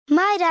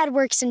My dad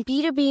works in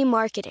B2B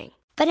marketing,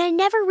 but I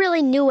never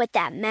really knew what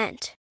that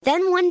meant.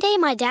 Then one day,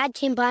 my dad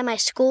came by my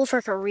school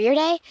for career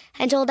day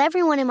and told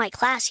everyone in my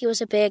class he was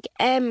a big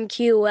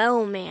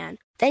MQL man.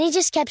 Then he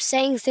just kept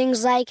saying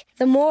things like,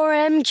 the more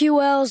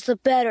MQLs, the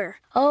better,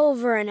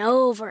 over and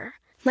over.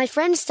 My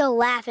friends still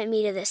laugh at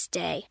me to this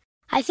day.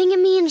 I think it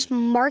means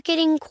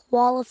marketing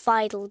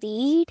qualified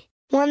lead.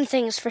 One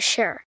thing's for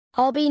sure,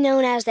 I'll be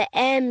known as the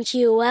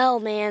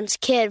MQL man's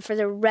kid for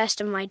the rest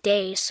of my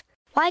days.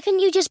 Why couldn't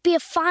you just be a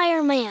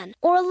fireman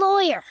or a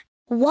lawyer?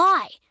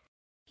 Why?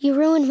 You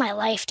ruined my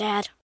life,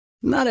 Dad.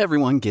 Not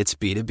everyone gets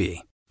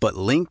B2B, but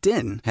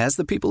LinkedIn has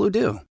the people who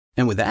do.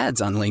 And with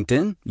ads on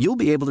LinkedIn, you'll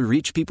be able to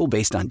reach people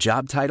based on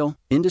job title,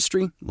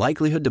 industry,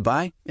 likelihood to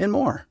buy, and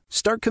more.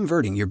 Start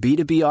converting your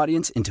B2B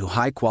audience into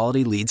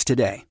high-quality leads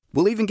today.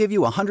 We'll even give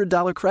you a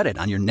 $100 credit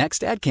on your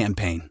next ad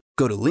campaign.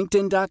 Go to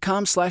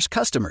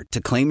linkedin.com/customer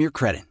to claim your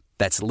credit.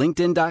 That's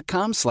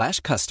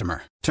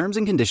linkedin.com/customer. Terms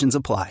and conditions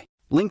apply.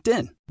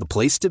 LinkedIn, the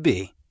place to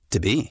be, to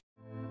be.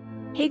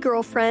 Hey,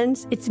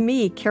 girlfriends, it's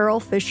me, Carol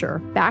Fisher,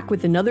 back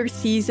with another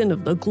season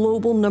of the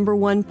global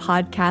 #1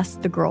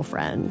 podcast, The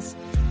Girlfriends.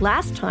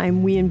 Last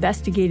time, we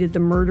investigated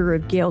the murder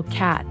of Gail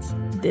Katz.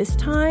 This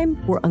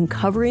time, we're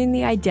uncovering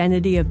the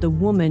identity of the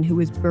woman who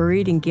was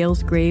buried in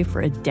Gail's grave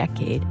for a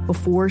decade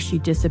before she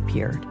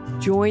disappeared.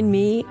 Join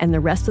me and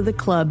the rest of the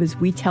club as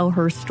we tell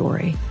her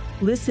story.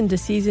 Listen to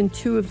Season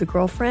 2 of The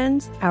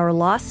Girlfriends, Our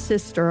Lost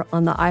Sister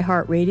on the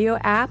iHeartRadio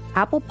app,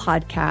 Apple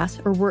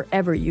Podcasts, or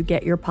wherever you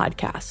get your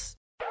podcasts.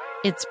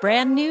 It's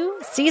brand new,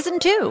 Season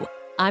 2.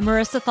 I'm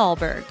Marissa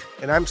Thalberg.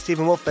 And I'm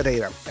Stephen Wolf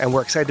Bedeta, and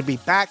we're excited to be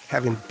back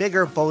having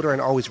bigger, bolder,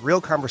 and always real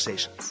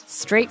conversations.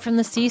 Straight from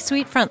the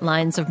C-suite front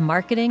lines of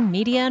marketing,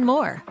 media, and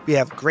more. We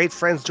have great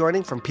friends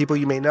joining from people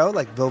you may know,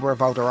 like Vilmer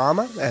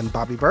Valderrama and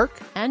Bobby Burke.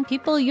 And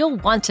people you'll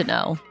want to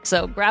know.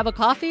 So grab a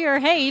coffee or,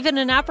 hey, even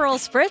an Aperol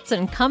Spritz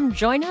and come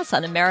join us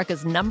on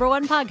America's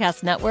 #1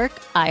 podcast network,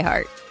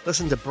 iHeart.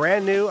 Listen to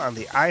brand new on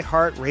the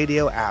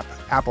iHeartRadio app,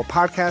 Apple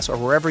Podcasts, or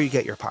wherever you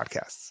get your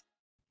podcasts.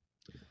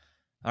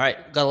 All right,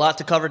 got a lot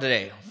to cover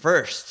today.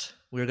 First,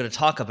 we're going to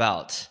talk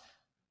about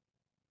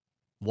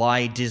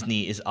why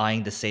Disney is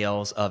eyeing the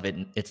sales of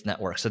its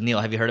network. So,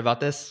 Neil, have you heard about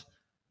this?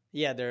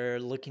 Yeah,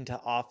 they're looking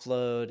to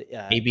offload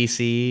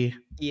ABC,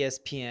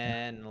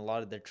 ESPN, and a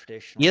lot of their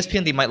traditional.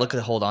 ESPN, they might look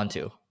to hold on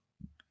to.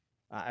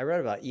 I read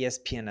about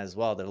ESPN as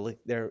well.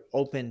 They're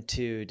open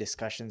to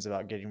discussions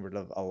about getting rid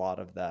of a lot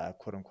of the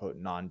quote unquote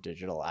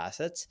non-digital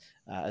assets,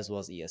 as well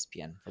as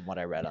ESPN, from what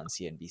I read on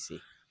CNBC.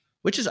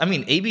 Which is, I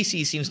mean,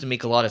 ABC seems to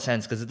make a lot of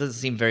sense because it doesn't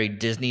seem very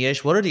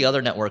Disney-ish. What are the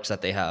other networks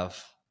that they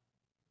have?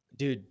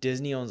 Dude,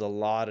 Disney owns a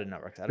lot of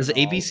networks. Is it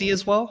ABC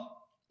as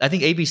well? I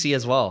think ABC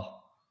as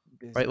well.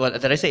 Disney. Right?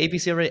 What did I say?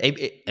 ABC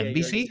already?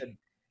 NBC?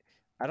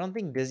 I don't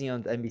think Disney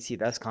owns NBC.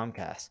 That's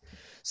Comcast.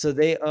 So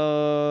they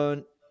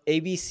own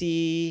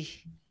ABC.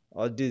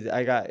 Oh, dude,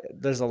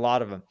 there's a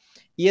lot of them.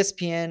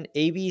 ESPN,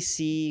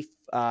 ABC,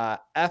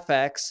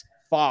 FX,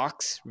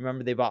 Fox.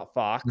 Remember they bought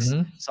Fox.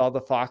 Mm-hmm. Saw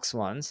the Fox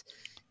ones.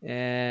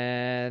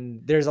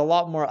 And there's a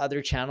lot more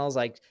other channels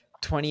like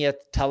 20th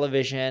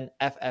Television,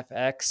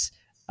 FFX,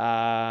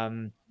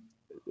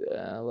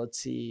 let's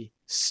see,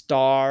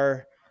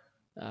 Star,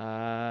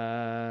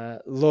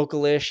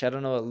 Localish. I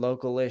don't know what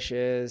Localish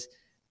is.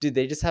 Dude,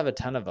 they just have a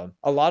ton of them.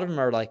 A lot of them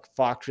are like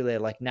Fox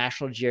related, like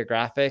National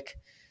Geographic.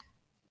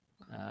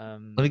 Let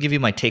me give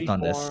you my take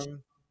on this.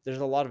 There's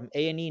a lot of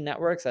A&E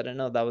networks. I didn't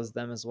know that was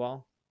them as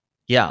well.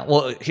 Yeah,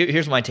 well,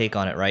 here's my take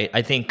on it, right?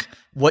 I think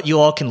what you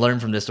all can learn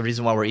from this, the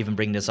reason why we're even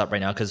bringing this up right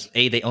now, because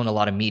A, they own a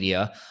lot of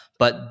media,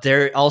 but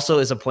there also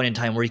is a point in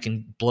time where you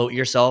can bloat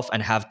yourself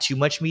and have too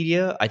much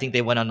media. I think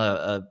they went on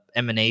a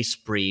M&A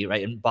spree,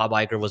 right? And Bob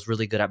Iger was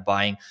really good at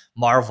buying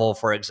Marvel,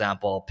 for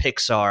example,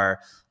 Pixar.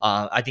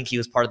 I think he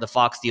was part of the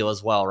Fox deal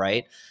as well,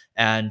 right?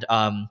 And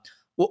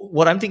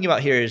what I'm thinking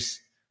about here is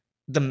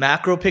the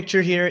macro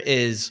picture here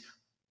is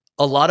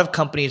a lot of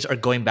companies are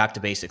going back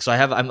to basics. So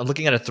I'm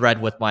looking at a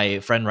thread with my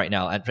friend right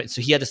now. And so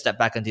he had to step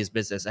back into his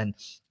business. And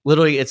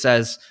literally it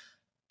says,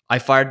 I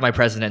fired my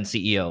president and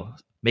CEO,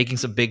 making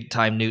some big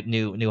time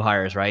new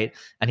hires, right?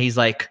 And he's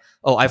like,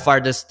 oh, I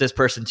fired this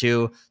person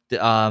too.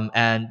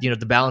 And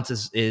the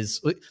balance is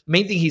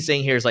main thing he's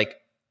saying here is like,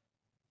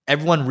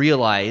 everyone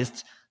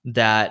realized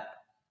that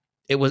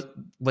it was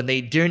when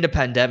during the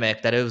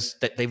pandemic that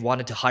they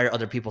wanted to hire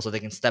other people so they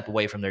can step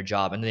away from their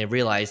job. And then they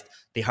realized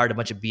they hired a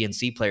bunch of B and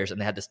C players and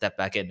they had to step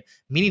back in,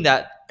 meaning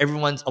that a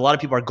lot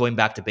of people are going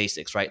back to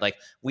basics, right? Like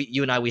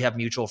you and I, we have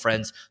mutual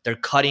friends. They're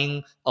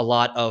cutting a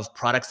lot of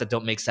products that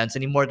don't make sense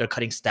anymore. They're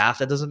cutting staff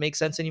that doesn't make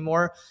sense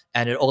anymore.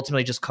 And it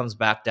ultimately just comes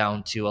back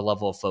down to a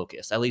level of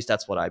focus. At least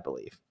that's what I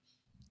believe.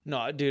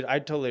 No, dude, I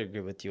totally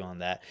agree with you on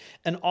that.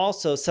 And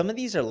also, some of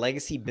these are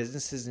legacy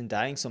businesses and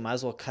dying, so might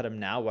as well cut them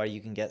now while you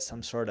can get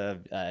some sort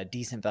of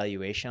decent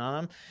valuation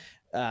on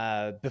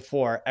them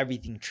before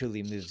everything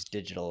truly moves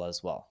digital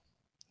as well.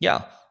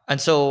 Yeah. And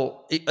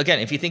so, again,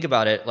 if you think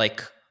about it,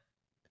 like,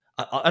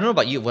 I don't know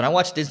about you. When I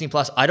watch Disney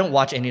Plus, I don't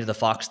watch any of the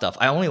Fox stuff.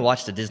 I only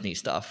watch the Disney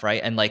stuff,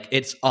 right? And like,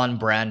 it's on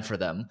brand for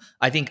them.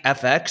 I think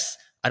FX,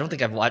 I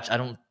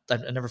don't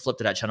I never flipped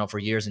to that channel for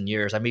years and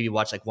years. I maybe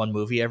watched like one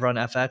movie ever on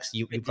FX.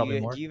 You Wait, probably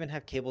do more. you even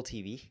have cable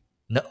TV?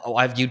 No, oh,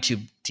 I have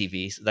YouTube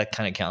TV, so that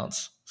kind of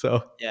counts.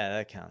 So Yeah,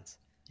 that counts.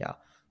 yeah.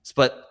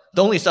 But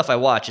the only stuff I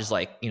watch is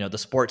like, the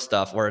sports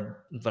stuff,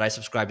 but I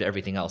subscribe to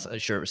everything else.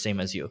 Sure, same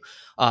as you.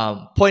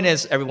 Point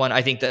is, everyone,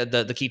 I think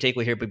the key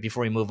takeaway here, but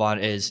before we move on,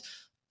 is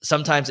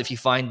sometimes if you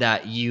find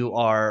that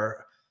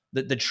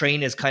the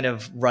train is kind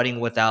of running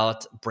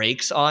without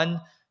brakes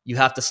on, you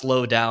have to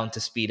slow down to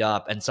speed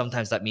up. And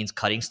sometimes that means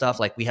cutting stuff.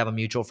 Like we have a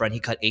mutual friend, he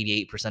cut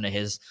 88%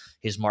 of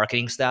his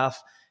marketing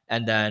staff.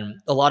 And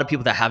then a lot of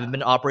people that haven't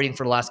been operating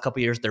for the last couple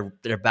of years,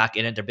 they're back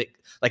in it. They're big.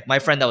 Like my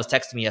friend that was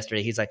texting me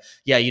yesterday, he's like,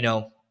 yeah,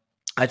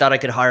 I thought I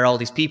could hire all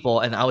these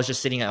people, and I was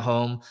just sitting at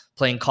home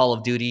playing Call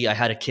of Duty. I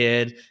had a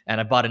kid and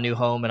I bought a new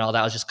home and all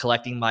that. I was just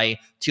collecting my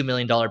 $2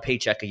 million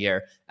paycheck a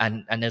year.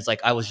 And it's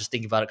like, I was just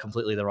thinking about it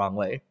completely the wrong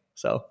way.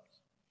 So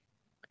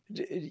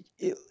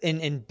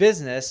in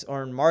business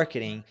or in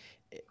marketing,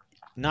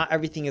 not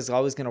everything is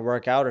always going to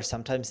work out, or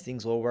sometimes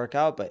things will work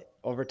out, but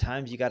over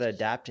time you got to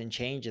adapt and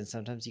change. And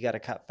sometimes you got to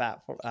cut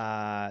fat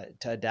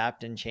to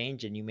adapt and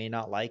change, and you may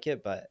not like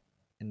it, but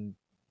in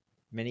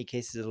many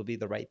cases it'll be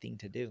the right thing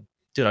to do.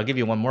 Dude, I'll give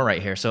you one more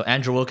right here. So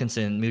Andrew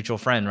Wilkinson, mutual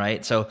friend,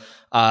 right? So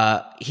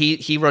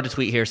he wrote a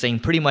tweet here saying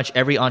pretty much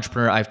every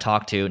entrepreneur I've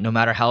talked to, no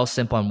matter how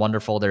simple and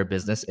wonderful their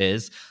business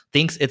is,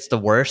 thinks it's the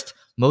worst,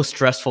 most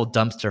stressful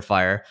dumpster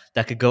fire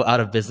that could go out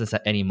of business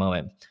at any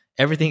moment.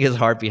 Everything is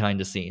hard behind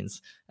the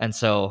scenes. And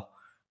so,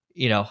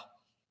 I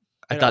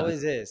thought it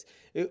always is.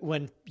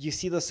 When you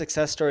see those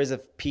success stories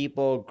of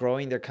people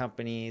growing their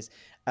companies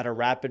at a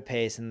rapid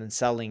pace and then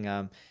selling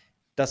them,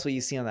 that's what you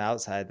see on the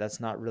outside.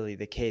 That's not really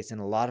the case. And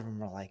a lot of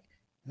them are like,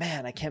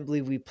 man, I can't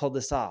believe we pulled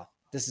this off.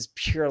 This is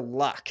pure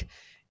luck.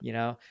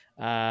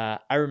 I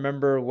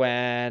remember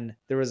when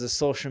there was a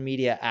social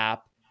media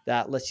app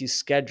that lets you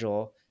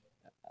schedule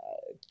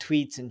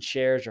tweets and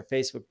shares or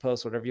Facebook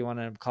posts, whatever you want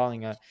to end up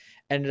calling it,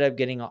 ended up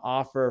getting an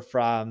offer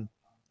from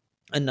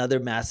another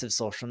massive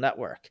social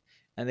network.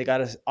 And they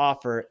got an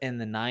offer in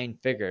the 9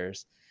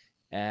 figures.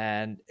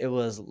 And it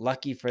was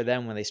lucky for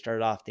them when they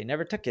started off. They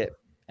never took it.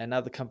 And now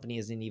the company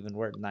isn't even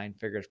worth 9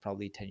 figures,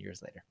 probably 10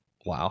 years later.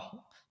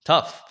 Wow.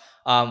 Tough.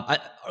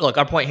 Look,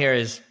 our point here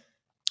is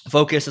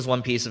focus is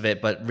one piece of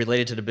it, but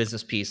related to the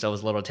business piece that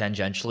was a little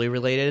tangentially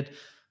related.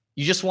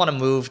 You just want to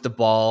move the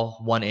ball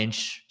 1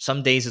 inch.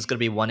 Some days it's going to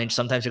be 1 inch.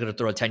 Sometimes you're going to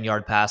throw a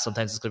 10-yard pass.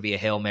 Sometimes it's going to be a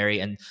Hail Mary.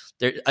 And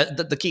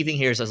the key thing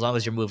here is as long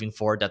as you're moving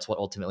forward, that's what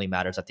ultimately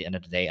matters at the end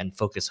of the day. And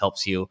focus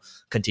helps you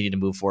continue to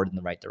move forward in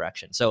the right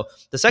direction. So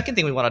the second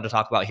thing we wanted to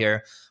talk about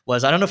here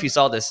was, I don't know if you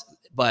saw this,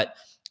 but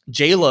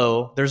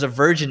J-Lo, there's a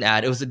Virgin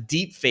ad. It was a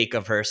deep fake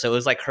of her. So it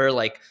was like her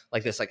like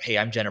this, like, hey,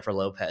 I'm Jennifer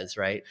Lopez,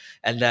 right?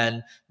 And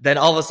then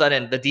all of a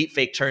sudden the deep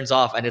fake turns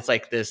off and it's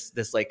like this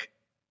like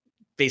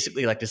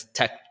basically like this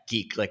tech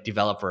geek like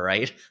developer,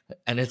 right?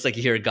 And it's like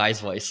you hear a guy's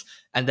voice.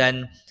 And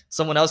then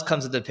someone else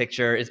comes into the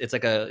picture. It's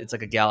like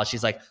a gal.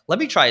 She's like, let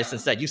me try this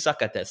instead. You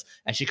suck at this.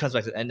 And she comes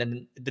back and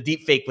then the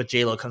deep fake with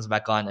J-Lo comes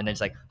back on and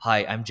it's like,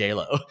 hi, I'm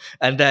J-Lo.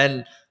 And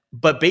then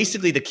but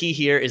basically the key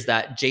here is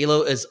that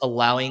J-Lo is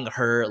allowing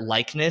her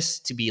likeness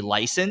to be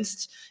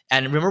licensed.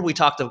 And remember we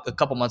talked a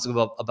couple months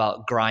ago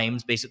about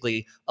Grimes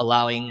basically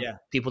allowing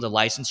people to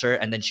license her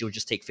and then she would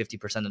just take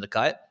 50% of the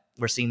cut.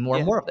 We're seeing more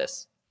and more of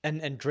this.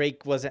 And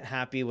Drake wasn't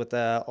happy with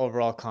the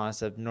overall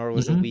concept, nor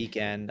was The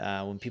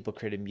Weeknd when people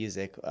created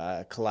music,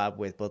 collab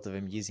with both of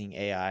them using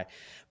AI.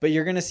 But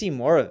you're going to see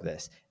more of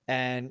this.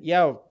 And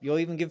you'll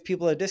even give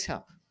people a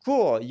discount.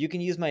 Cool. You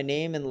can use my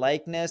name and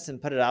likeness and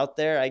put it out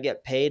there. I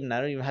get paid and I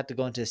don't even have to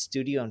go into a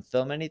studio and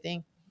film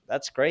anything.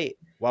 That's great.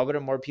 Why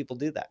wouldn't more people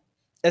do that?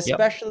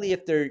 Especially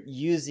if they're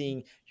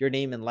using your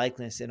name and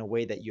likeness in a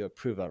way that you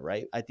approve of,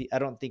 right? I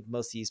don't think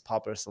most of these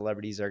popular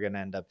celebrities are going to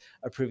end up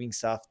approving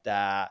stuff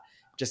that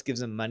just gives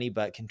them money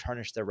but can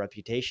tarnish their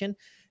reputation.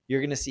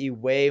 You're going to see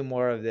way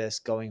more of this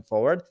going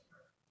forward.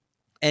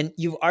 And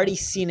you've already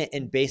seen it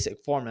in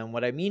basic form. And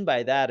what I mean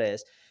by that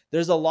is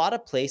there's a lot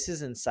of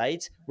places and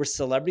sites where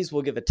celebrities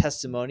will give a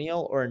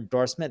testimonial or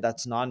endorsement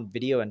that's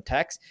non-video and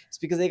text. It's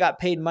because they got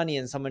paid money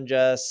and someone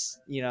just,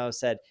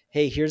 said,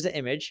 hey, here's an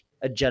image,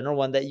 a general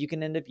one that you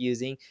can end up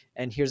using.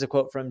 And here's a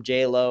quote from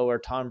J-Lo or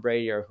Tom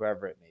Brady or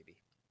whoever it may be.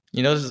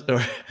 Where this is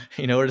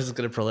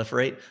going to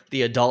proliferate?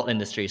 The adult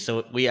industry.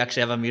 So we actually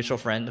have a mutual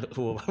friend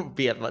who will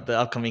be at the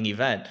upcoming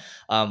event.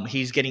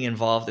 He's getting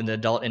involved in the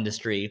adult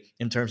industry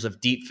in terms of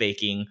deep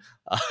faking.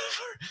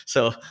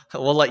 So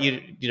we'll let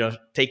you,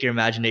 take your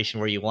imagination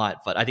where you want.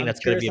 But I think that's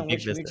going to be a big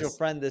business. Mutual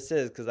friend this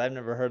is because I've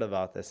never heard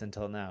about this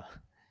until now.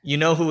 You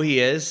know who he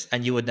is,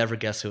 and you would never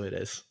guess who it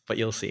is, but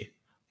you'll see.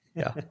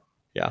 Yeah,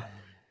 yeah.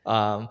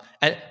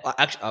 And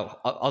actually,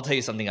 I'll tell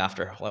you something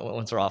after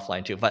once we're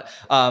offline too. But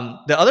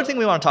the other thing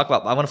we want to talk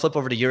about, I want to flip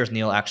over to yours,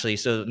 Neil. Actually,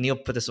 so Neil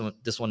put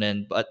this one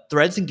in, but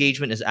Threads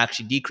engagement is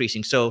actually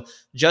decreasing. So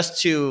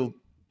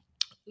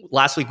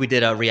last week we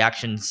did a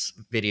reactions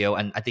video,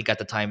 and I think at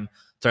the time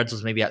Threads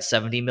was maybe at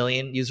 70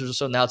 million users or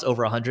so. Now it's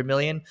over 100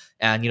 million,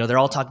 and they're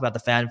all talking about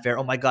the fanfare.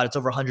 Oh my God, it's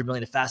over 100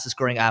 million, the fastest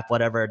growing app,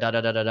 whatever,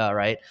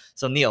 right?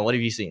 So Neil, what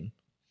have you seen?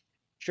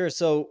 Sure.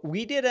 So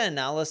we did an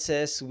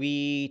analysis.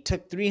 We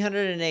took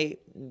 308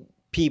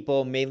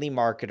 people, mainly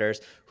marketers,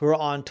 who are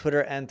on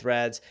Twitter and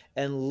Threads,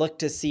 and looked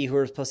to see who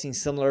was posting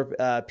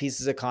similar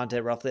pieces of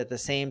content roughly at the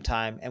same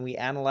time. And we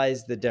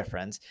analyzed the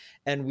difference.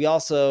 And we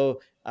also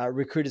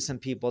recruited some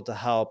people to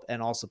help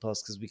and also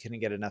post, because we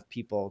couldn't get enough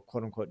people,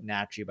 quote unquote,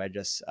 naturally by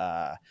just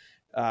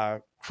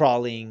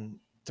crawling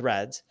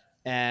Threads.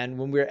 And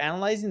when we were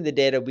analyzing the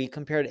data, we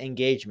compared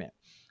engagement.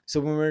 So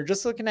when we were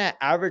just looking at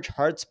average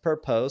hearts per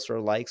post, or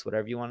likes,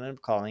 whatever you want to end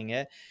up calling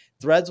it,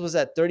 Threads was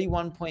at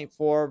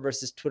 31.4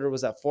 versus Twitter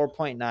was at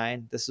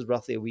 4.9. This is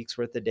roughly a week's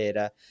worth of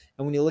data.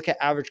 And when you look at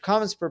average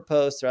comments per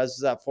post, Threads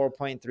was at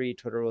 4.3,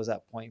 Twitter was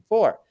at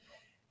 0.4.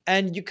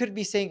 And you could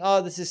be saying,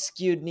 oh, this is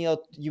skewed,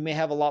 Neil. You may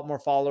have a lot more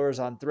followers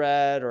on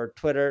Thread or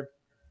Twitter.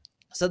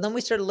 So then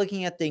we started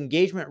looking at the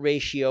engagement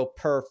ratio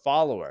per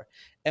follower.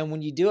 And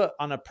when you do it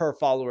on a per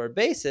follower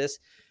basis,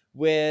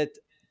 with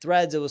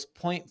Threads, it was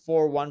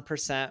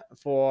 0.41%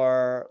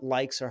 for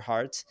likes or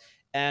hearts.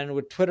 And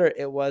with Twitter,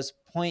 it was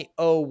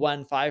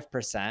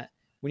 0.015%.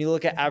 When you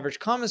look at average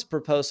comments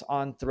per post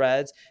on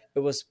Threads,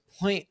 it was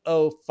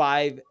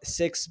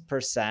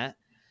 0.056%.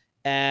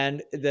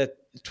 And the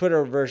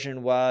Twitter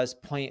version was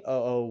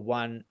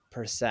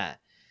 0.001%.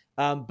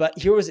 But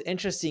here was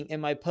interesting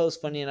in my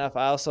post. Funny enough,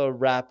 I also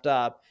wrapped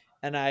up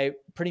and I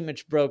pretty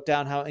much broke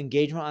down how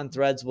engagement on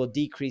Threads will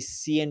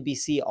decrease.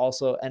 CNBC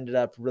also ended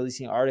up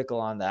releasing an article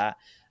on that.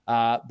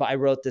 But I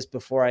wrote this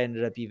before I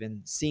ended up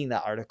even seeing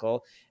that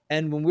article.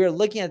 And when we were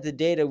looking at the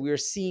data, we were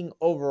seeing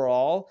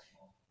overall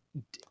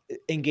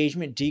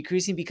engagement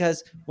decreasing,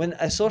 because when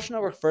a social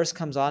network first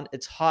comes on,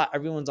 it's hot,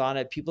 everyone's on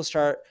it, people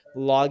start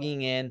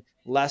logging in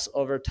less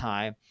over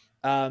time.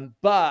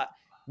 But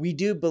we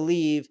do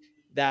believe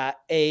that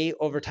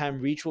over time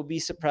reach will be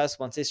suppressed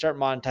once they start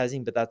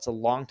monetizing, but that's a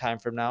long time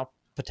from now,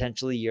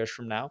 potentially years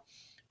from now.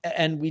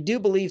 And we do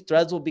believe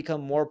Threads will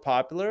become more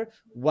popular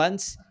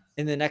once,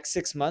 in the next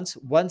 6 months,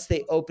 once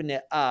they open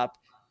it up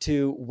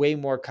to way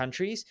more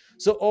countries.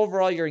 So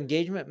overall, your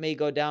engagement may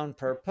go down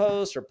per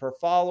post or per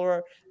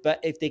follower, but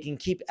if they can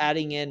keep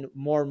adding in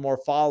more and more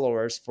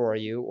followers for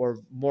you, or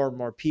more and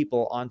more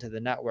people onto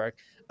the network,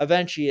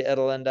 eventually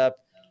it'll end up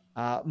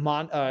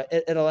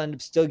it'll end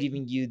up still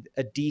giving you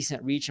a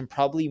decent reach, and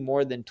probably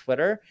more than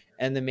Twitter.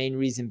 And the main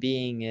reason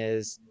being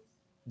is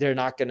they're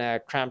not going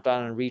to cramp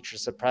down on reach or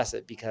suppress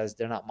it, because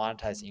they're not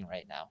monetizing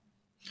right now.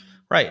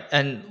 Right.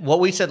 And what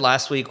we said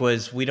last week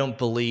was we don't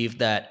believe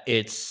that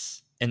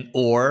it's an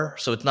or.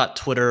 So it's not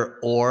Twitter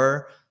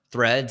or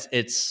Threads,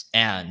 it's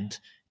and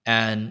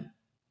they're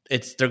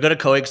going to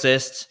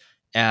coexist.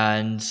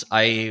 And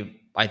I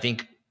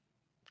think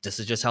this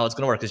is just how it's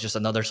going to work. It's just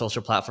another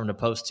social platform to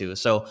post to.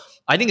 So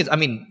I think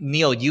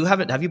Neil,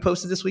 have you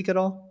posted this week at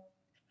all?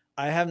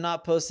 I have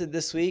not posted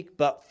this week,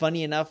 but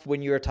funny enough,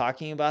 when you were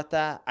talking about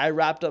that, I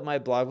wrapped up my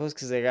blog post,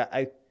 because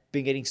I've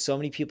been getting so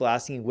many people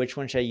asking which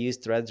one should I use,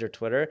 Threads or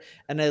Twitter.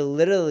 And I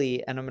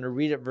literally, and I'm going to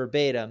read it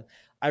verbatim,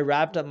 I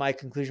wrapped up my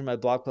conclusion, my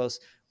blog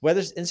post, whether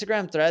it's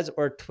Instagram, Threads,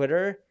 or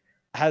Twitter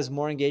has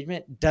more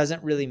engagement,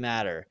 doesn't really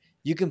matter.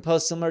 You can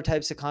post similar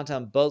types of content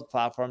on both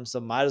platforms,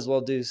 so might as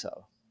well do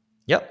so.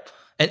 Yep.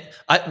 And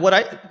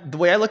the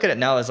way I look at it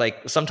now is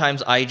like,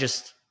 sometimes I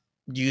just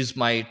use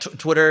my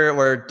Twitter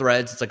or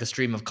Threads. It's like a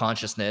stream of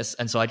consciousness.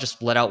 And so I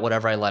just let out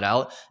whatever I let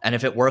out. And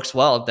if it works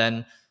well,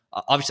 then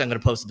obviously I'm going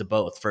to post it to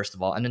both, first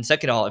of all. And then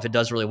second of all, if it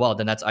does really well,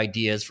 then that's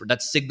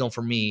that's signal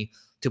for me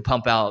to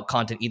pump out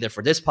content either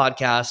for this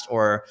podcast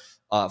or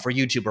for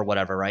YouTube or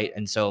whatever. Right.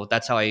 And so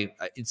that's how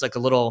it's like a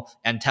little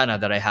antenna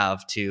that I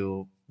have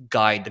to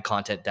guide the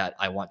content that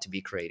I want to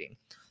be creating.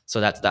 So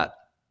that's that.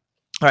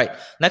 All right.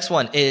 Next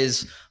one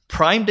is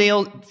Prime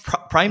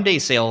Day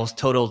sales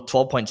totaled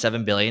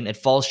 12.7 billion. It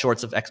falls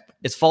short of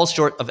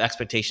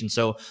expectations.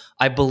 So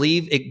I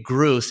believe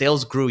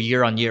sales grew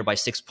year on year by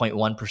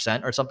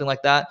 6.1% or something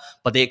like that,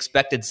 but they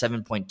expected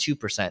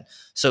 7.2%.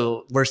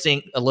 So we're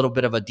seeing a little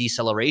bit of a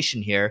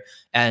deceleration here.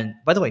 And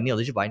by the way, Neil,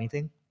 did you buy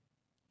anything?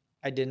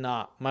 I did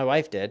not. My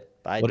wife did,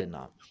 but I did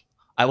not.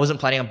 I wasn't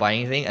planning on buying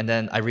anything, and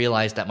then I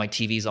realized that my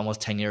TV is almost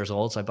 10 years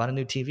old, so I bought a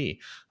new TV.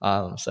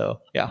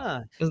 So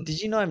yeah.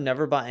 Did you know I've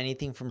never bought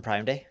anything from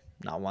Prime Day?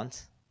 Not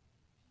once.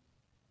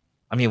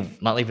 I mean,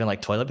 not even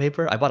like toilet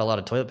paper. I bought a lot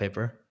of toilet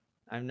paper.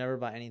 I've never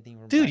bought anything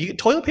from Dude, you get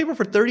toilet paper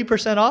for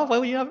 30% off? Why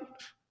would you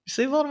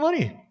save a lot of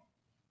money?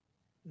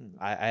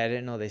 I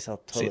didn't know they sell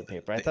toilet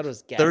paper. I thought it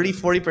was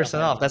 30-40%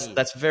 off.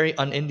 That's very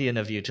un-Indian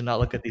of you to not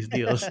look at these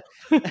deals.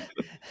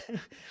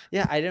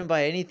 Yeah, I didn't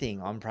buy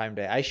anything on Prime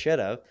Day. I should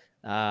have.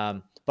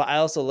 But I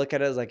also look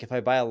at it as like, if I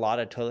buy a lot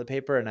of toilet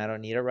paper and I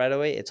don't need it right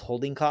away, it's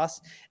holding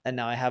costs. And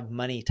now I have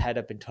money tied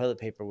up in toilet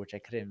paper, which I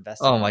could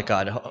invest in. Oh my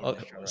God.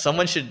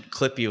 Someone should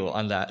clip you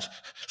on that.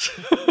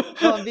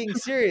 No, I'm being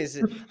serious.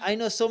 I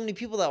know so many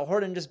people that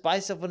hoard and just buy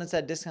stuff when it's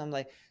at discount. I'm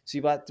like, so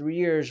you bought 3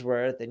 years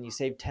worth and you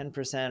saved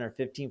 10% or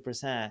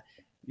 15%.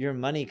 Your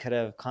money could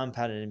have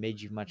compounded and made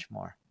you much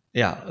more.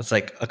 Yeah, it's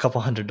like a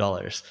couple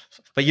 $100.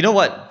 But you know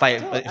what?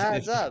 Still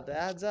adds up. It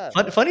adds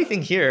up. Funny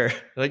thing here,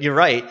 you're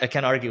right. I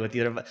can't argue with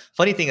you. But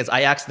funny thing is,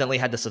 I accidentally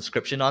had the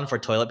subscription on for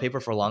toilet paper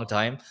for a long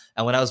time,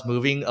 and when I was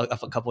moving a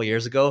couple of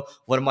years ago,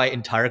 one of my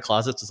entire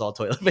closets was all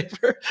toilet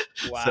paper.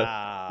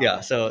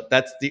 Wow. So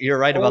you're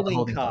right about the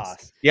holding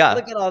costs. Yeah,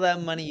 Look at all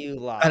that money you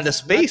lost, and the not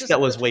space just that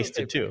on the was toilet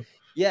wasted paper. too.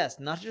 Yes,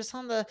 not just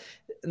on the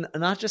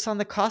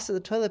cost of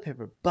the toilet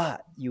paper,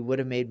 but you would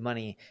have made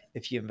money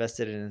if you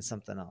invested it in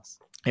something else.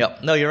 Yeah,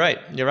 no, you're right.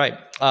 You're right.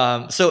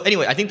 So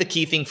anyway, I think the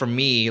key thing for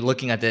me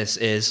looking at this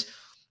is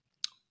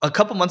a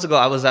couple months ago,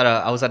 I was at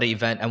an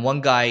event, and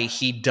one guy,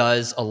 he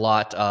does a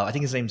lot. I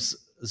think his name's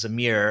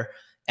Zamir,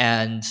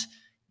 and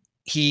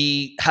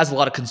he has a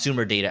lot of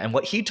consumer data. And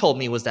what he told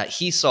me was that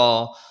he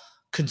saw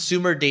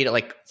consumer data,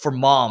 like for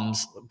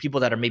moms, people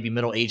that are maybe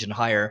middle age and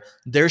higher,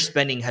 their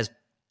spending has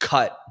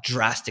cut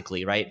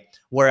drastically, right?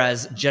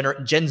 Whereas Gen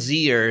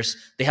Zers,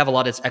 they have a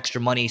lot of this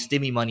extra money,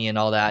 stimmy money and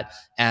all that,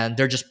 and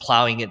they're just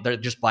plowing it. They're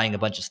just buying a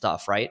bunch of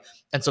stuff, right?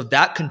 And so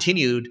that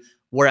continued.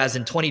 Whereas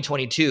in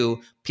 2022,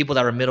 people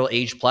that are middle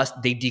age plus,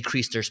 they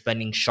decreased their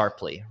spending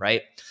sharply,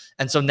 right?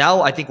 And so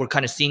now I think we're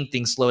kind of seeing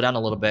things slow down a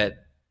little bit.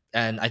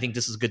 And I think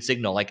this is a good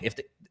signal. Like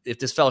if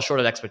this fell short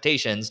of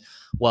expectations,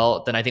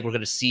 well, then I think we're going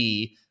to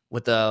see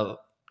with the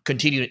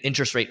continued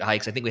interest rate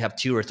hikes, I think we have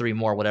 2 or 3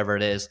 more, whatever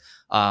it is.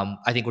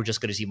 I think we're just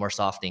going to see more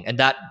softening. And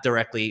that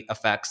directly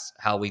affects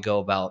how we go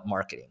about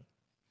marketing.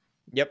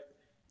 Yep,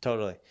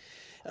 totally.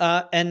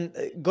 And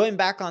going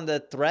back on the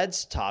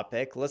Threads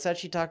topic, let's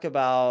actually talk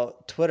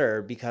about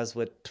Twitter, because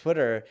with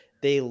Twitter,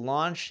 they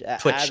launched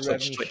ad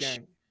revenue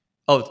sharing.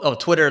 Oh,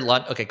 Twitter.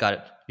 Okay, got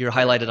it. You're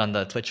highlighted on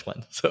the Twitch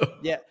one. So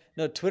yeah,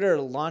 no, Twitter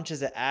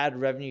launches an ad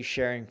revenue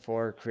sharing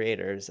for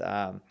creators.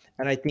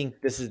 And I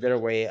think this is their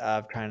way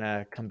of trying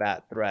to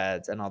combat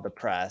Threads and all the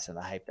press and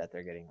the hype that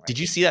they're getting. Right. Did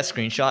you see that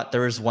screenshot?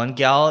 There was one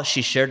gal,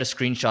 she shared a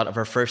screenshot of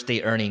her first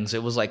day earnings.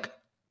 It was like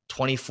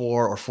 $24,000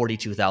 or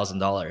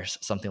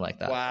 $42,000, something like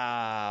that.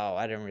 Wow,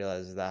 I didn't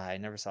realize it was that high. I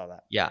never saw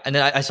that. Yeah, and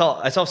then I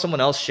saw someone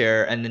else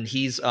share, and then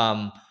he's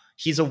a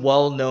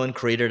well-known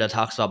creator that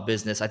talks about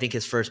business. I think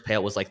his first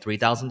payout was like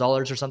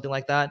 $3,000 or something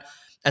like that.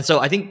 And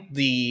so I think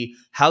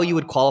how you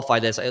would qualify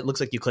this, it looks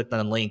like you clicked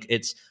on a link.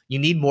 It's you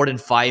need more than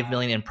 5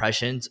 million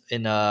impressions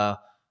in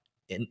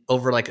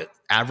over like an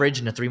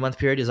average in a 3-month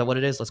period. Is that what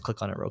it is? Let's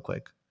click on it real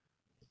quick.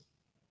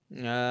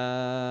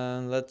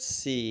 Let's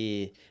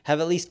see.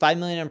 Have at least 5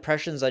 million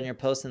impressions on your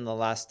post in the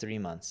last 3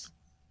 months.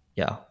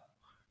 Yeah.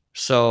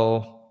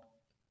 So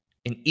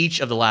in each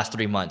of the last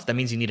 3 months, that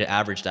means you need to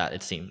average that,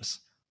 it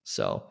seems.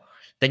 So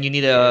then you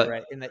need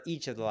right in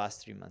each of the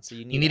last 3 months. So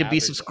you need to be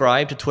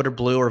subscribed to Twitter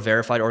Blue or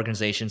verified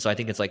organization. So I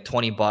think it's like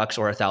 $20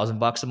 or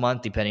 $1,000 a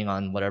month, depending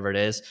on whatever it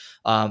is.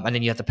 And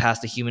then you have to pass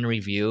the human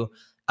review.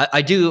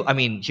 I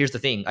mean, here's the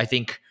thing. I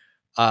think,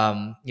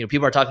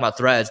 people are talking about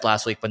Threads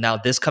last week, but now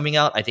this coming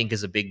out, I think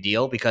is a big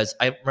deal, because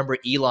I remember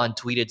Elon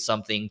tweeted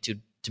something to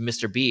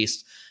Mr.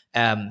 Beast,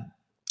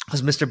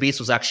 because Mr. Beast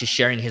was actually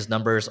sharing his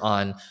numbers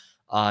on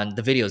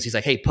the videos. He's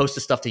like, hey, post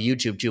the stuff to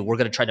YouTube too. We're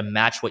going to try to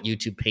match what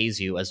YouTube pays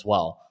you as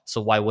well. So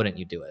why wouldn't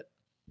you do it?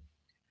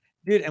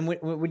 Dude, and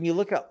when you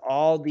look at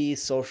all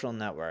these social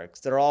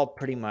networks, they're all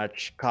pretty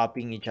much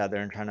copying each other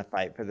and trying to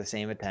fight for the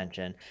same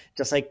attention.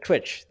 Just like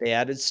Twitch, they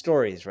added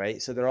stories,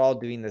 right? So they're all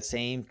doing the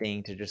same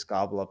thing to just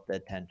gobble up the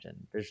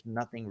attention. There's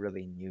nothing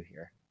really new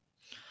here.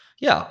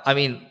 Yeah, I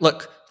mean,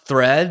 look,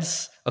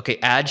 Threads, okay,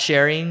 ad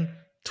sharing,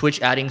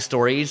 Twitch adding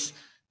stories,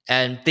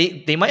 and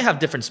they might have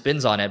different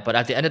spins on it, but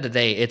at the end of the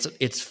day,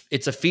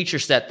 it's a feature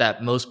set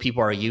that most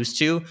people are used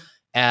to.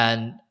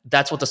 And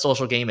that's what the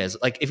social game is.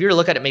 Like if you were to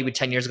look at it maybe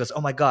 10 years ago, it's, oh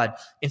my God,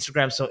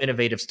 Instagram's so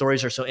innovative.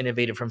 Stories are so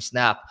innovative from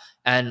Snap.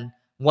 And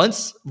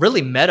once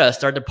really Meta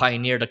started to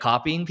pioneer the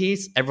copying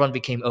piece, everyone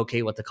became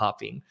okay with the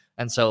copying.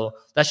 And so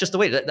that's just the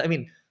way. I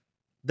mean,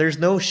 there's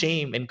no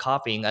shame in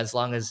copying as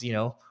long as,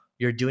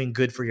 you're doing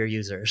good for your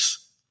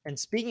users. And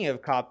speaking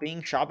of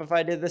copying,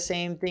 Shopify did the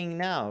same thing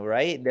now,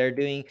 right? They're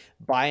doing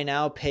buy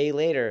now, pay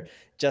later,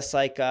 just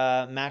like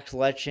Max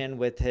Levchin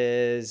with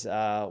his,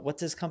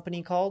 what's his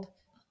company called?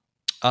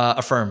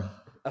 Affirm.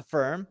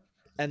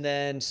 And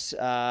then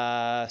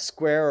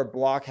Square or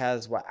Block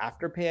has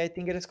Afterpay, I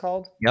think it is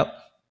called. Yep.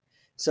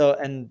 So,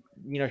 and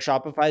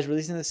Shopify is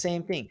releasing the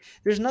same thing.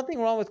 There's nothing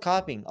wrong with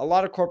copying. A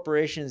lot of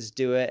corporations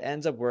do it,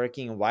 ends up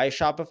working. Why is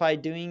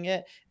Shopify doing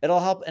it? It'll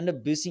help end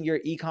up boosting your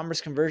e-commerce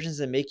conversions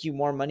and make you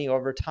more money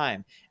over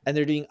time. And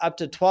they're doing up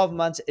to 12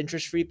 months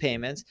interest-free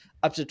payments,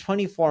 up to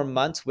 24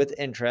 months with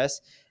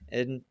interest.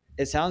 And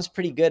it sounds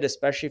pretty good,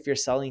 especially if you're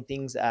selling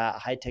things at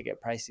high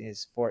ticket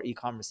prices for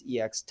e-commerce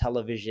EX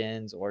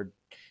televisions or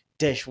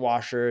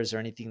dishwashers or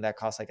anything that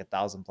costs like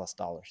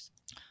 $1,000+.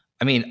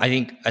 I mean, I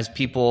think as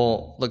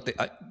people look,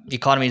 the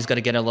economy is going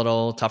to get a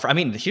little tougher. I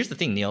mean, here's the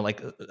thing, Neil,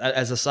 like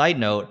as a side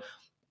note,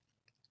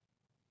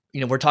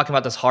 we're talking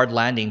about this hard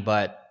landing,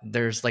 but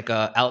there's like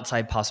a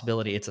outside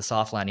possibility it's a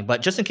soft landing.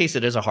 But just in case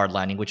it is a hard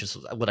landing, which is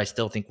what I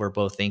still think we're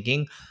both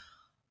thinking,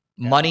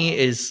 money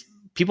is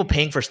people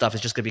paying for stuff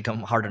is just going to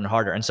become harder and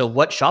harder. And so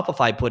what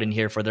Shopify put in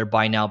here for their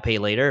buy now, pay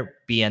later,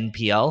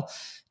 BNPL,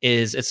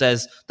 is it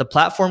says the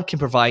platform can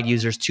provide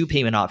users two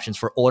payment options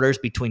for orders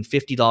between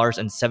 $50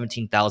 and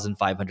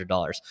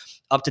 $17,500,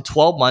 up to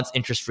 12 months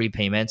interest-free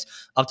payments,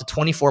 up to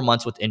 24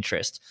 months with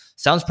interest.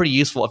 Sounds pretty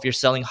useful if you're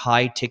selling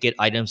high-ticket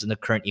items in the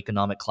current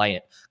economic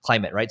climate,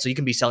 right? So you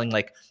can be selling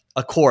like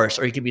a course,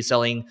 or you could be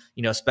selling,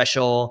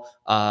 special,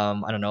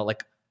 I don't know,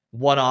 like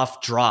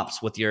one-off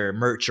drops with your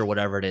merch or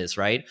whatever it is,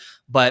 right?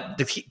 But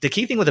the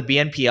key thing with a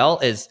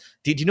BNPL is,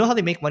 do you know how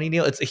they make money,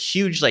 Neil? It's a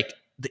huge, like,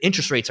 the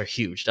interest rates are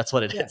huge. That's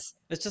what it is.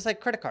 It's just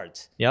like credit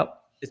cards. Yep.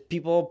 It's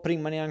people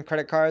putting money on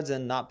credit cards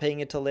and not paying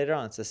it till later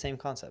on. It's the same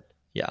concept.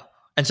 Yeah.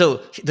 And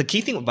so the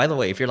key thing, by the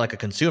way, if you're like a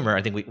consumer,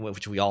 I think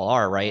which we all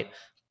are, right?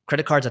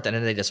 Credit cards, at the end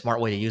of the day, the smart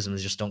way to use them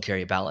is just don't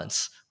carry a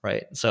balance,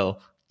 right? So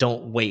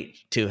don't wait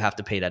to have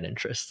to pay that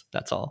interest.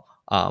 That's all.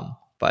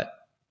 But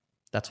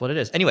that's what it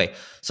is. Anyway,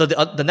 so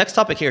the next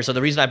topic here. So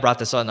the reason I brought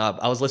this on up,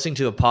 I was listening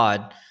to a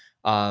pod,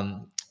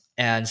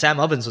 and Sam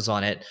Ovens was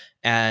on it.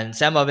 And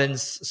Sam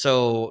Ovens,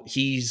 so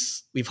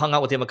we've hung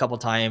out with him a couple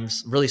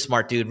times. Really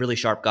smart dude, really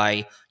sharp guy.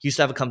 He used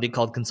to have a company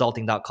called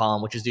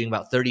consulting.com, which is doing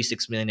about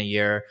 36 million a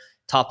year,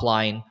 top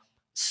line,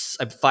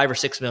 5 or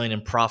 6 million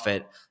in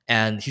profit.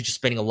 And he's just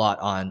spending a lot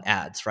on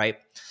ads, right?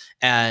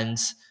 And,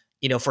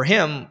 for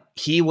him,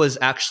 he was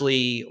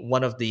actually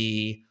one of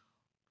the,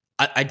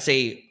 I'd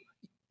say,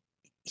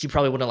 he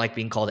probably wouldn't like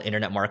being called an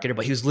internet marketer,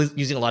 but he was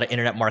using a lot of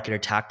internet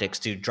marketer tactics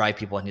to drive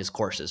people in his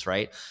courses,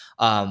 right?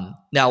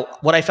 Now,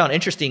 what I found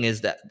interesting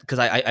is that, because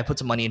I put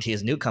some money into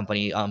his new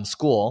company,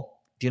 School.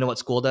 Do you know what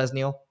School does,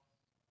 Neil?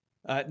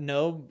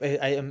 No,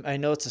 I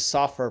know it's a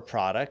software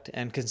product,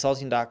 and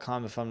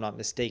consulting.com, if I'm not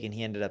mistaken,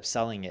 he ended up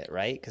selling it,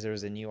 right? Because there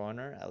was a new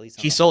owner, at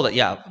least. He sold it,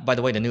 yeah. By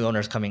the way, the new owner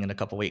is coming in a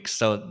couple of weeks.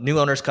 So new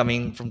owner's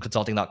coming from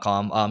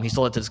consulting.com. He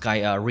sold it to this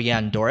guy,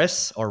 Ryan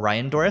Doris.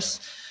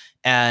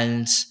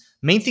 And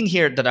main thing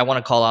here that I want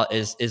to call out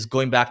is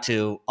going back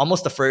to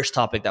almost the first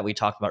topic that we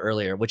talked about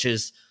earlier, which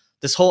is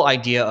this whole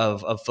idea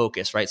of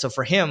focus, right? So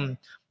for him,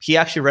 he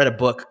actually read a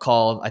book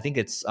called, I think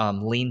it's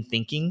Lean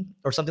Thinking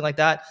or something like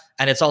that.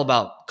 And it's all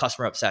about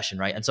customer obsession,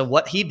 right? And so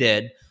what he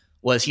did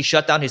was he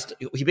shut down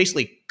he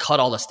basically cut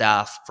all the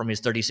staff from his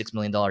 $36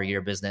 million a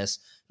year business,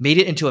 made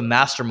it into a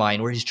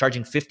mastermind where he's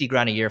charging 50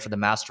 grand a year for the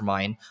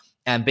mastermind.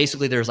 And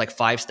basically there's like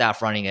 5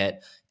 staff running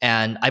it.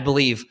 And I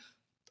believe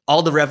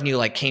all the revenue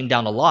like came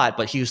down a lot,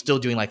 but he was still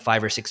doing like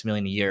 5 or 6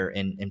 million a year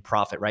in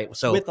profit, right?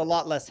 So with a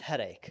lot less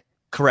headache.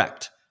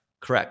 Correct.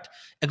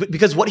 And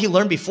because what he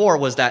learned before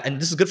was that, and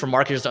this is good for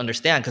marketers to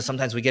understand, because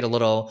sometimes we get a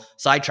little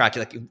sidetracked.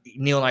 Like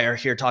Neil and I are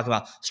here talking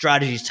about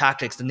strategies,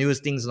 tactics, the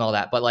newest things and all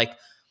that. But like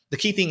the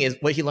key thing is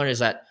what he learned is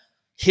that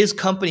his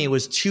company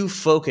was too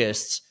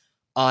focused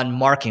on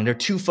marketing. They're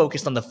too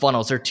focused on the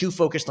funnels. They're too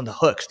focused on the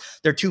hooks.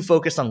 They're too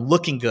focused on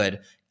looking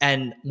good.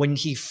 And when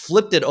he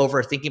flipped it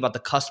over thinking about the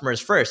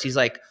customers first, he's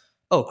like,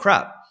 oh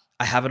crap,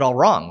 I have it all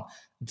wrong.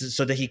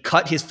 So that he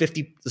cut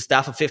the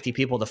staff of 50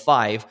 people to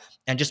 5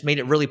 and just made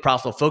it really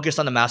profitable, focused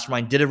on the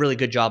mastermind, did a really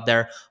good job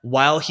there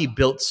while he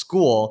built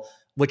School,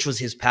 which was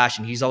his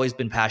passion. He's always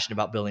been passionate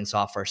about building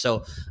software.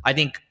 So I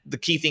think the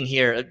key thing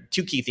here,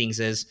 2 key things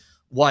is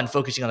 1,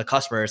 focusing on the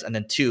customers, and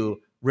then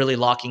 2, really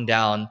locking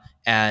down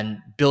and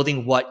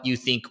building what you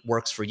think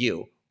works for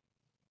you.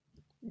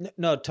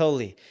 No,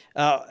 totally.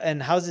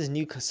 And how's his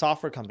new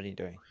software company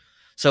doing?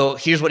 So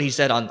here's what he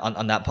said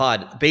on that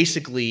pod.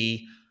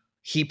 Basically,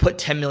 he put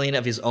 10 million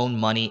of his own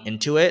money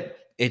into it.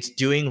 It's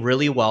doing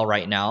really well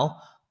right now.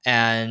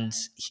 And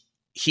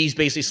he's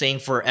basically saying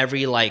for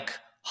every like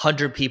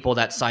 100 people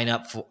that sign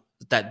up for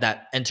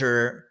that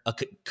enter a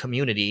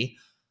community,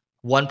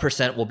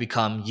 1% will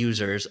become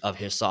users of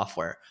his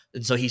software.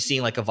 And so he's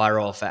seeing like a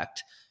viral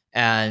effect.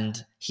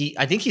 And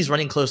I think he's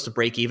running close to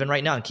break even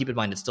right now. And keep in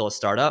mind, it's still a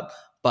startup,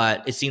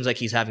 but it seems like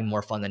he's having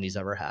more fun than he's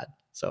ever had.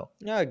 So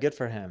yeah, good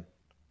for him.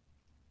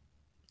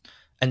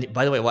 And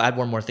by the way, we'll add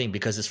one more thing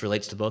because this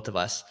relates to both of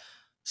us.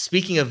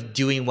 Speaking of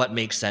doing what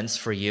makes sense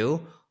for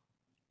you,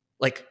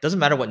 like doesn't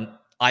matter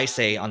what I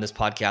say on this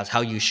podcast,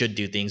 how you should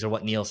do things, or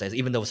what Neil says,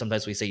 even though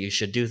sometimes we say you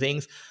should do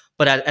things,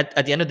 but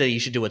at the end of the day, you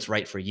should do what's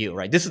right for you,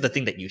 right? This is the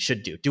thing that you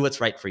should do what's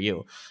right for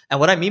you. And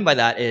what I mean by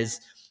that is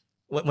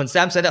when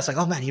Sam said that, it's like,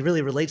 oh man, he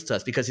really relates to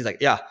us, because he's like,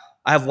 yeah,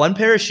 I have one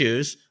pair of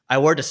shoes. I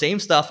wear the same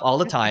stuff all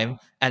the time,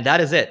 and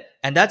that is it.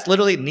 And that's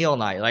literally Neil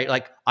and I, right?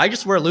 Like I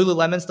just wear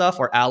Lululemon stuff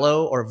or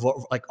Aloe or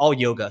like all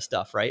yoga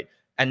stuff, right?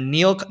 And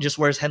Neil just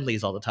wears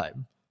Henleys all the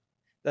time.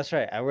 That's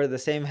right. I wear the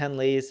same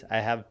Henleys. I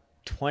have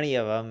 20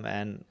 of them,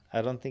 and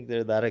I don't think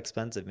they're that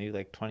expensive. Maybe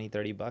like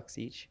 $20-$30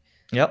 each.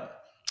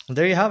 Yep.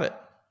 There you have it.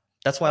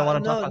 That's why I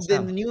want to talk about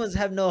Sam. The new ones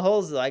have no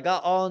holes though. I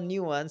got all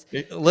new ones.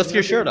 Lift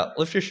your shirt up.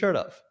 Lift your shirt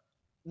up.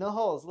 No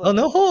holes. Look. Oh,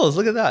 no holes.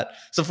 Look at that.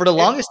 So for the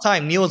longest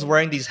time, Neil was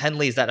wearing these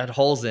Henleys that had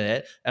holes in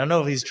it. I don't know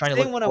if he's trying to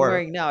look the same one I'm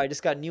wearing now. I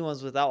just got new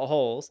ones without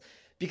holes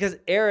because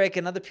Eric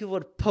and other people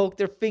would poke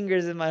their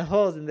fingers in my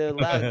holes and they're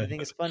laugh. I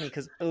think it's funny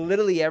because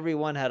literally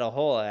everyone had a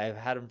hole. I've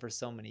had them for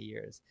so many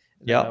years.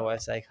 And my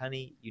wife's like,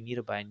 honey, you need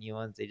to buy new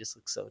ones. They just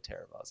look so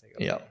terrible. I was like,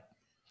 okay. Yeah.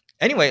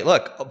 Anyway,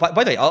 look,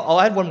 by the way,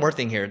 I'll add one more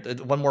thing here,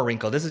 one more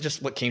wrinkle. This is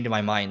just what came to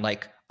my mind.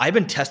 Like, I've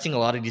been testing a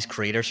lot of these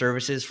creator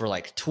services for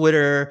like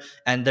Twitter,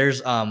 and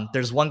there's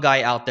one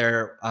guy out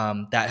there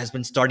that has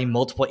been starting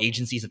multiple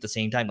agencies at the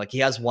same time. Like, he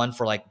has one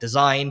for like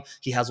design,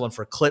 he has one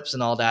for clips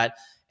and all that.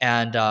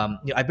 And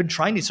I've been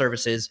trying these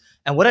services,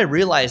 and what I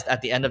realized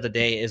at the end of the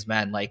day is,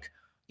 man, like,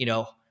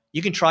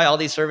 you can try all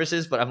these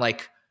services, but I'm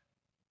like,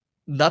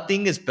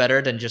 nothing is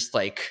better than just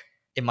like,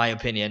 in my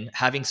opinion,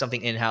 having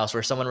something in-house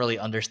where someone really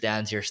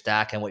understands your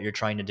stack and what you're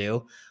trying to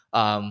do.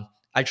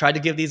 I tried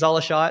to give these all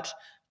a shot,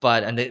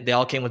 and they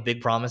all came with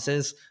big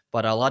promises.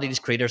 But a lot of these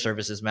creator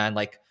services, man,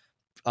 like,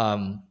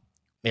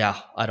 yeah,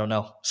 I don't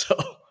know. So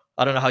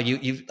I don't know how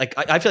you like.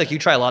 I feel like you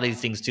try a lot of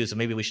these things too. So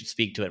maybe we should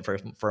speak to it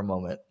for a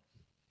moment.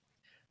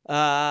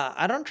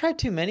 I don't try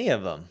too many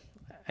of them.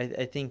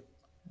 I think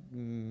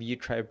you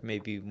try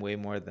maybe way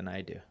more than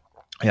I do.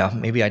 Yeah,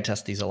 maybe I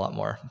test these a lot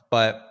more,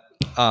 but.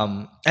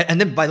 And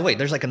then, by the way,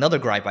 there's like another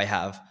gripe I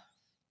have.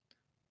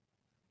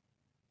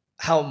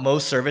 How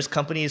most service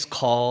companies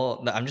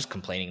call, I'm just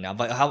complaining now,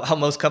 but how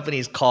most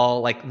companies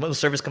call, like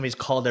most service companies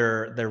call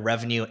their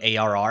revenue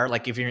ARR.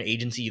 Like if you're an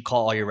agency, you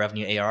call all your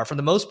revenue ARR. For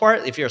the most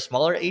part, if you're a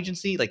smaller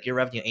agency, like your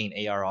revenue ain't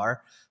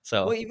ARR.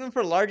 So, well, even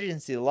for large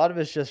agencies, a lot of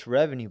it's just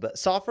revenue. But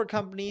software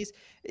companies,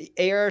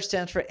 ARR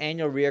stands for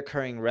annual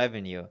reoccurring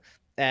revenue.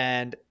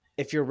 And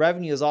if your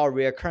revenue is all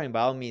reoccurring,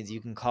 by all means, you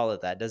can call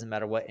it that. It doesn't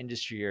matter what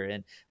industry you're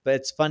in. But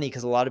it's funny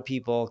because a lot of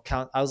people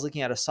count. I was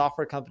looking at a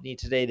software company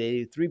today. They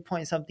do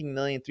 3.something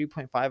million,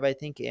 3.5, I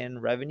think, in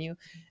revenue.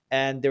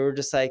 And they were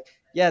just like,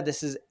 yeah,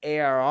 this is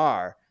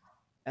ARR.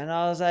 And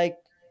I was like,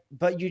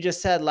 but you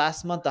just said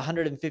last month,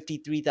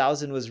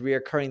 153,000 was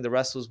reoccurring. The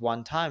rest was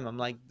one time. I'm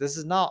like, this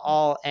is not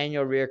all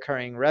annual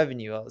reoccurring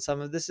revenue.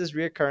 Some of this is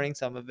reoccurring.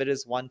 Some of it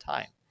is one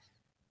time.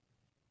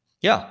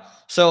 Yeah.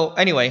 So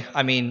anyway,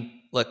 I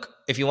mean, look,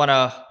 if you want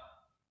to,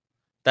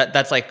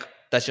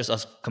 that's just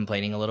us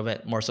complaining a little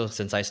bit more so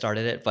since I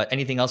started it. But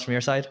anything else from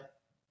your side?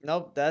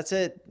 Nope, that's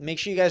it. Make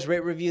sure you guys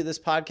rate, review this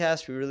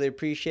podcast. We really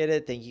appreciate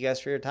it. Thank you guys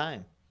for your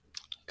time.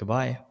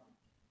 Goodbye.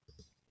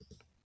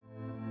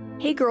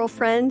 Hey,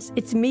 girlfriends,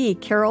 it's me,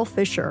 Carol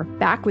Fisher,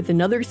 back with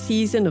another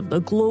season of the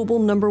global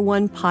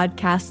 #1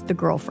 podcast, The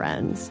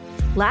Girlfriends.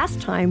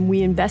 Last time,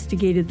 we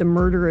investigated the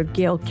murder of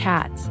Gail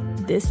Katz.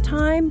 This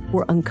time,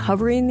 we're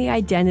uncovering the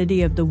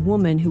identity of the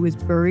woman who was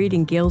buried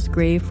in Gail's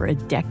grave for a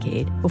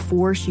decade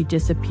before she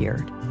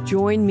disappeared.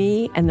 Join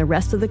me and the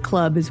rest of the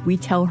club as we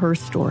tell her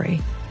story.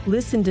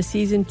 Listen to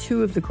Season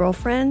 2 of The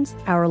Girlfriends,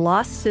 Our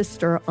Lost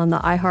Sister on the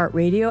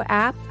iHeartRadio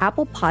app,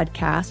 Apple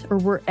Podcasts, or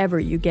wherever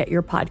you get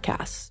your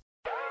podcasts.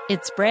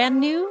 It's brand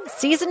new,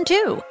 Season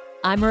 2.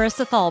 I'm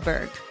Marissa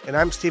Thalberg. And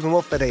I'm Stephen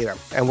Wolf Pereira,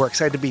 and we're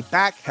excited to be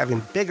back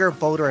having bigger,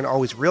 bolder, and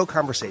always real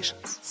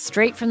conversations.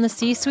 Straight from the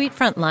C-suite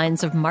front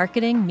lines of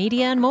marketing,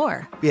 media, and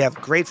more. We have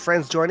great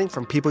friends joining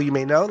from people you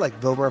may know,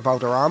 like Wilmer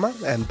Valderrama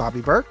and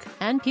Bobby Burke.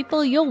 And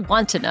people you'll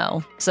want to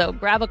know. So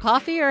grab a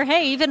coffee or,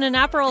 hey, even an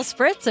Aperol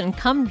Spritz and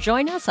come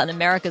join us on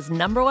America's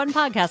 #1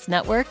 podcast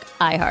network,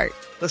 iHeart.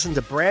 Listen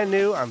to brand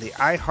new on the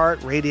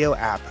iHeartRadio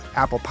app,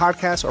 Apple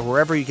Podcasts, or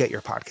wherever you get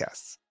your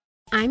podcasts.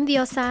 I'm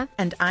Diosa.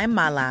 And I'm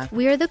Mala.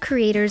 We are the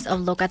creators of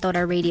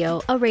Locatora Radio,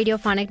 a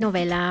radiophonic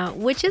novela,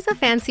 which is a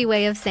fancy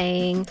way of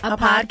saying a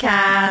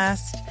podcast.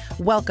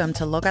 Welcome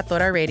to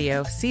Locatora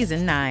Radio,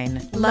 Season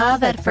 9.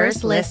 Love at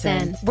first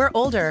listen. We're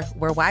older,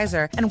 we're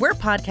wiser, and we're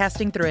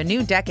podcasting through a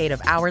new decade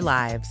of our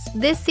lives.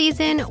 This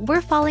season,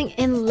 we're falling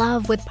in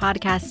love with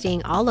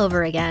podcasting all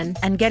over again.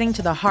 And getting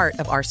to the heart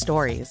of our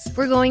stories.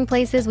 We're going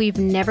places we've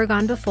never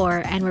gone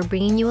before, and we're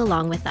bringing you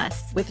along with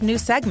us. With new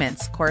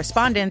segments,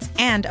 correspondence,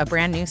 and a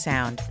brand new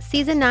sound.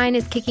 Season 9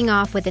 is kicking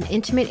off with an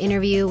intimate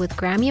interview with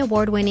Grammy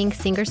Award-winning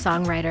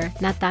singer-songwriter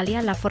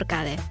Natalia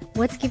Lafourcade.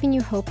 What's giving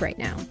you hope right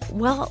now?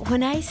 Well,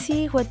 when I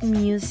see what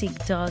music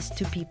does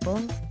to people,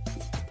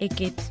 it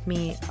gives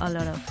me a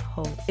lot of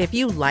hope. If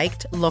you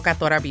liked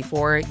Locatora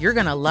before, you're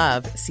going to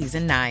love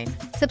Season 9.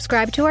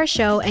 Subscribe to our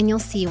show and you'll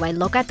see why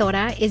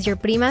Locatora is your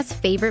prima's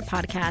favorite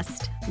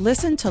podcast.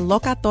 Listen to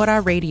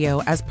Locatora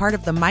Radio as part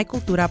of the My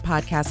Cultura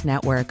Podcast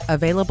Network,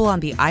 available on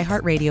the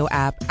iHeartRadio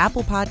app,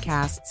 Apple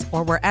Podcasts,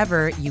 or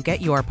wherever you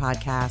get your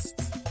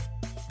podcasts.